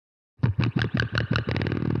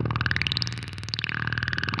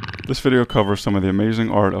This video covers some of the amazing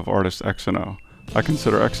art of artist XNO. I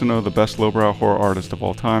consider XNO the best lowbrow horror artist of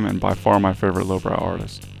all time and by far my favorite lowbrow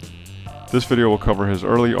artist. This video will cover his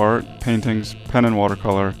early art, paintings, pen and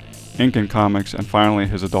watercolor, ink and comics, and finally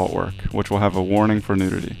his adult work, which will have a warning for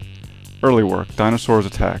nudity. Early work, Dinosaurs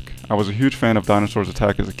Attack. I was a huge fan of Dinosaurs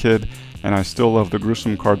Attack as a kid, and I still love the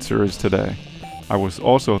gruesome card series today. I was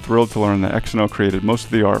also thrilled to learn that XNO created most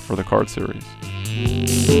of the art for the card series.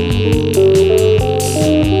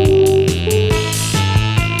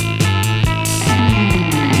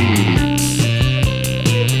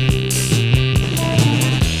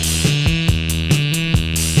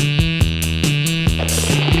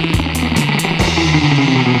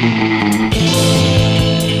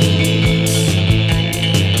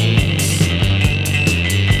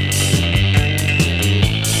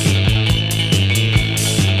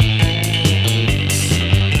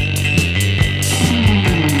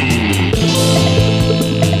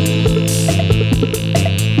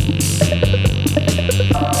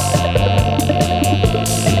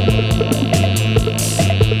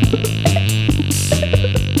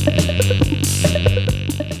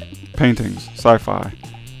 Paintings, sci-fi.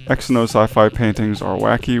 XNO sci-fi paintings are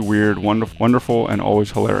wacky, weird, wonderful, and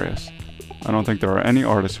always hilarious. I don't think there are any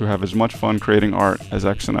artists who have as much fun creating art as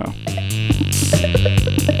XNO.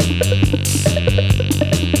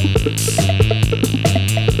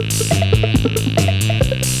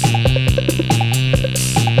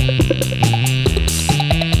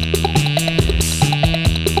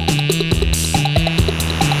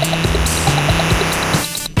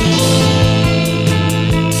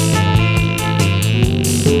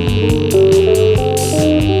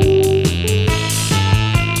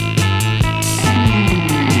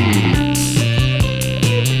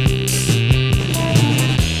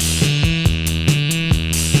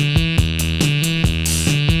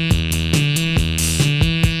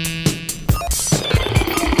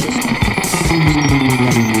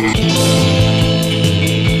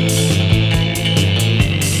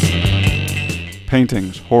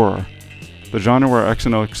 Paintings, horror. The genre where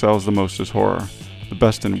XNO excels the most is horror. The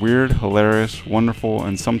best in weird, hilarious, wonderful,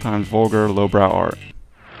 and sometimes vulgar lowbrow art.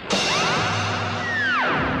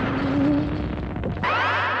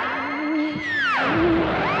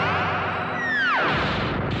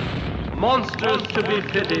 Monsters to be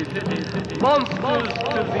pitied, monsters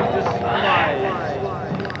to be despised.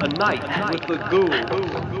 A night with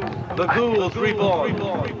the ghouls reborn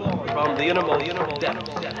from the innermost depths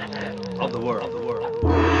of the world.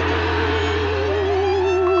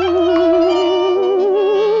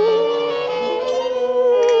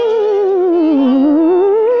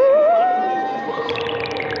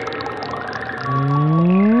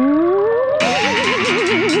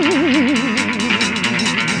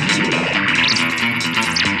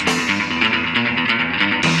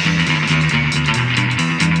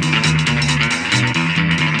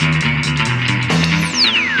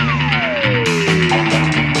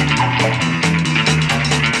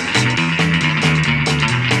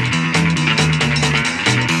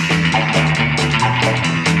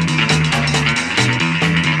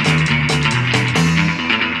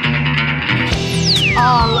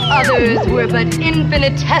 Others were but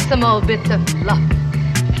infinitesimal bits of fluff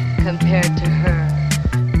compared to her.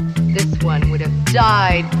 This one would have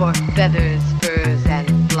died for feathers, furs,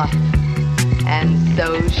 and fluff. And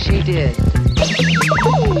so she did.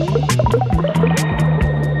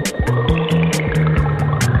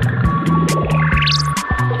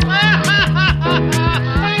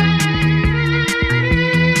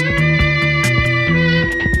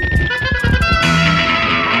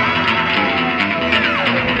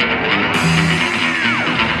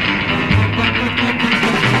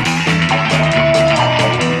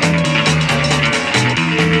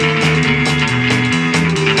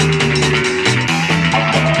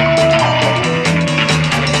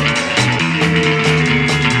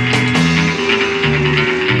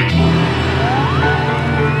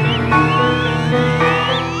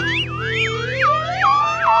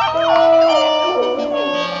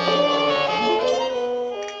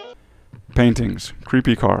 Paintings,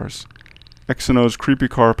 creepy cars. XNO's creepy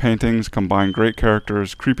car paintings combine great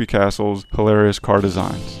characters, creepy castles, hilarious car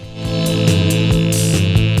designs.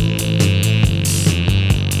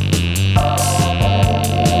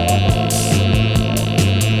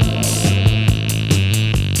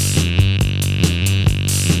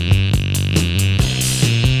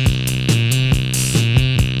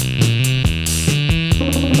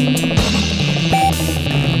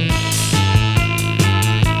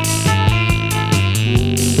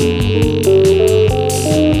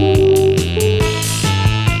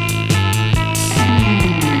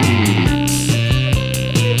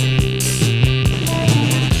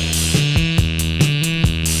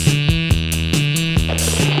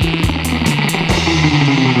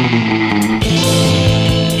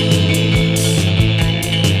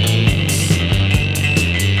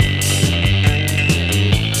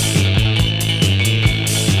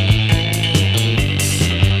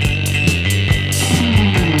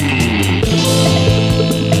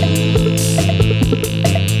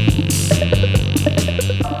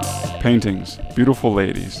 Paintings, beautiful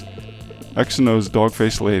ladies. XNO's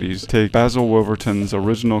dog-faced ladies take Basil Wolverton's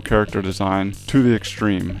original character design to the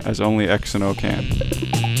extreme, as only XNO can.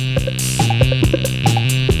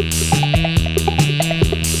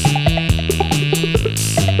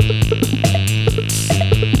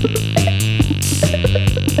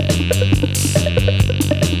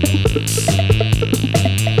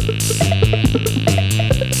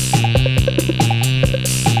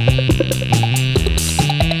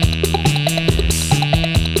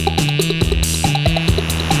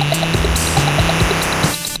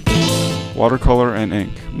 Watercolor and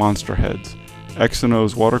ink, monster heads.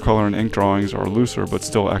 XNO's watercolor and ink drawings are looser but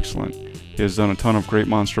still excellent. He has done a ton of great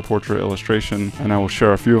monster portrait illustration, and I will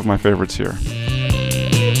share a few of my favorites here.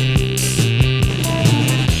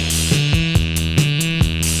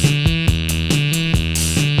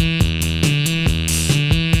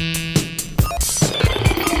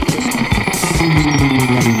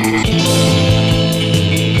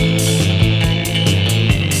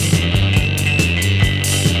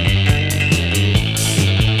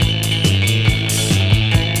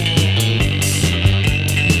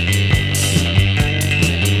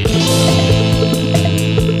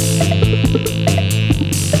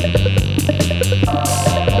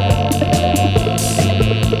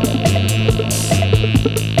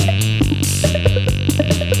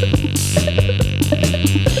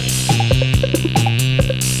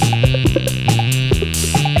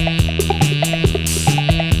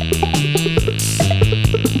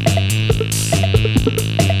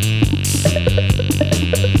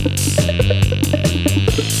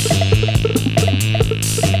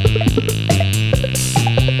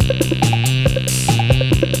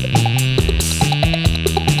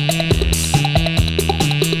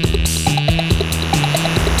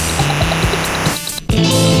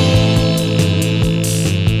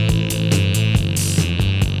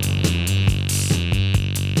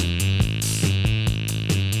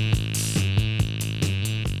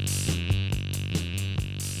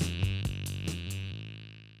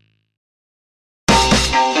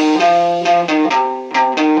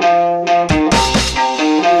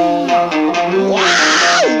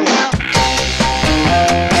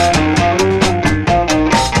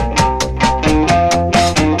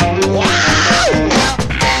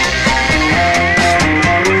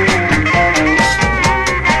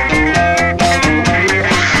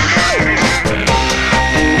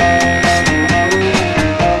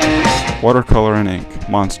 Watercolor and ink,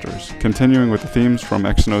 monsters. Continuing with the themes from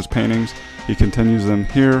XNO's paintings, he continues them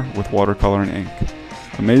here with watercolor and ink.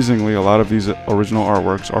 Amazingly, a lot of these original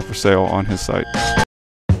artworks are for sale on his site.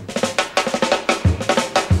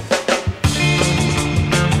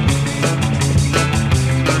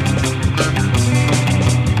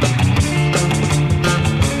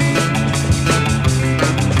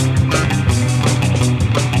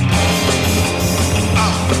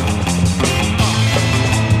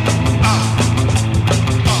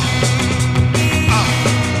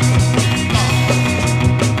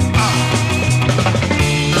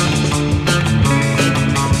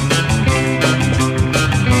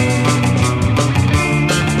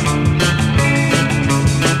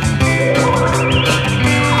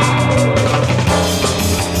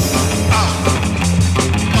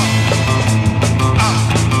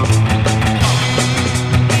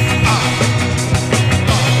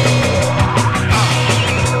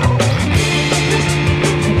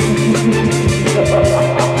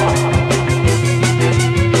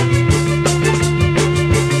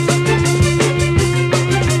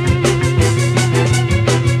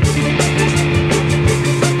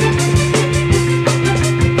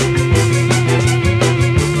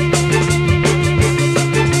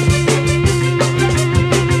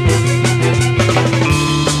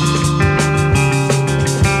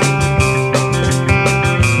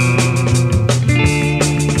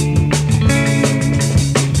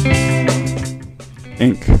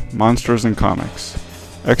 Ink, monsters and comics.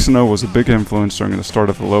 XNO was a big influence during the start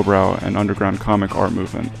of the lowbrow and underground comic art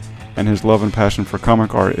movement, and his love and passion for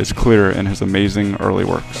comic art is clear in his amazing early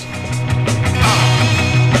works.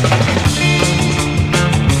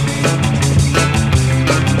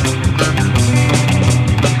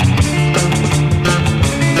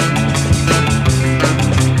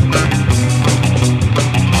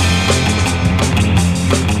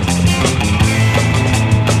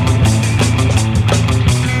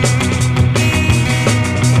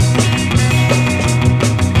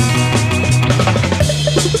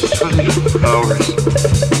 Hours.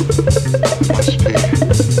 Must be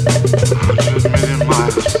 100 million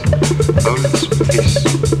miles out in space.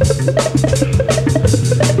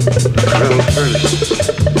 Cryo furnace.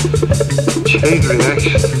 Chain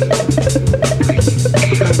reaction.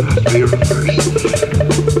 cannot be reversed.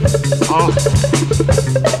 Oh.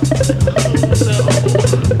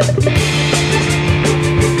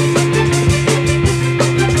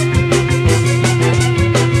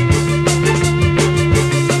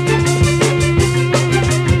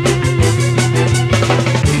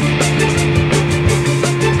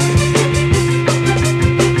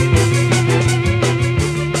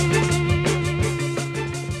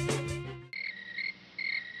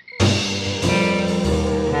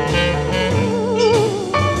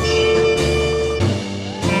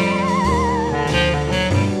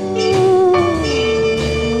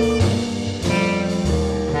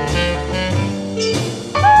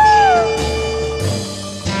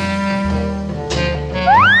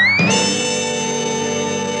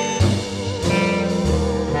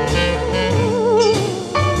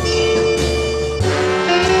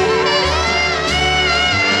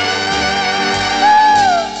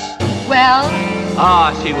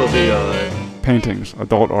 She will be yours. Paintings,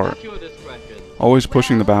 adult art. Always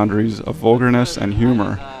pushing the boundaries of vulgarness and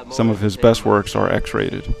humor, some of his best works are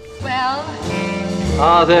X-rated. Well?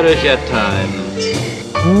 There is yet time.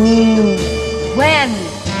 When?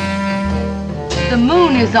 The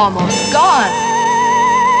moon is almost gone.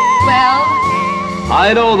 Well?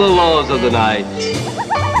 I know the laws of the night.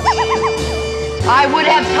 I would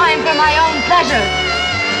have time for my own pleasure.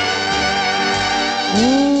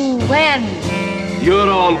 When? Your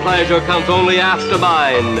own pleasure comes only after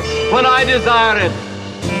mine, when I desire it.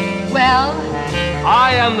 Well?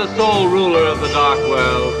 I am the sole ruler of the dark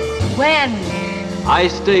world. When? I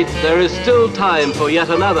state there is still time for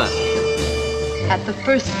yet another. At the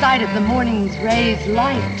first sight of the morning's rays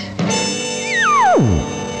light.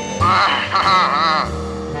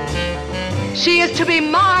 She is to be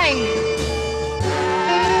mine.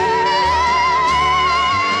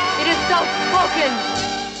 It is so spoken.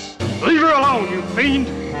 Leave her alone, you fiend!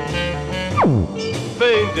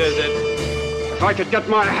 Fiend, is it? If I could get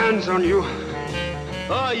my hands on you...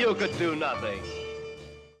 Oh, you could do nothing.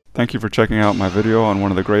 Thank you for checking out my video on one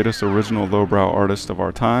of the greatest original lowbrow artists of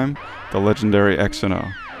our time, the legendary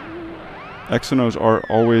XNO. XNO's art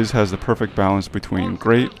always has the perfect balance between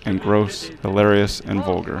great and gross, hilarious and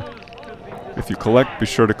vulgar. If you collect, be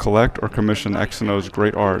sure to collect or commission XNO's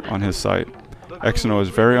great art on his site. XNO is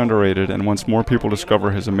very underrated, and once more people discover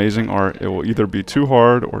his amazing art, it will either be too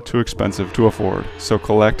hard or too expensive to afford, so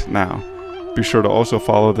collect now. Be sure to also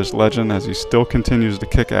follow this legend as he still continues to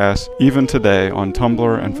kick ass even today on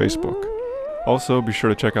Tumblr and Facebook. Also, be sure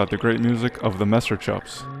to check out the great music of the Messer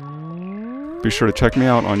Chups. Be sure to check me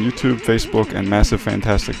out on YouTube, Facebook, and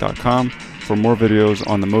MassiveFantastic.com for more videos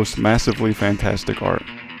on the most massively fantastic art.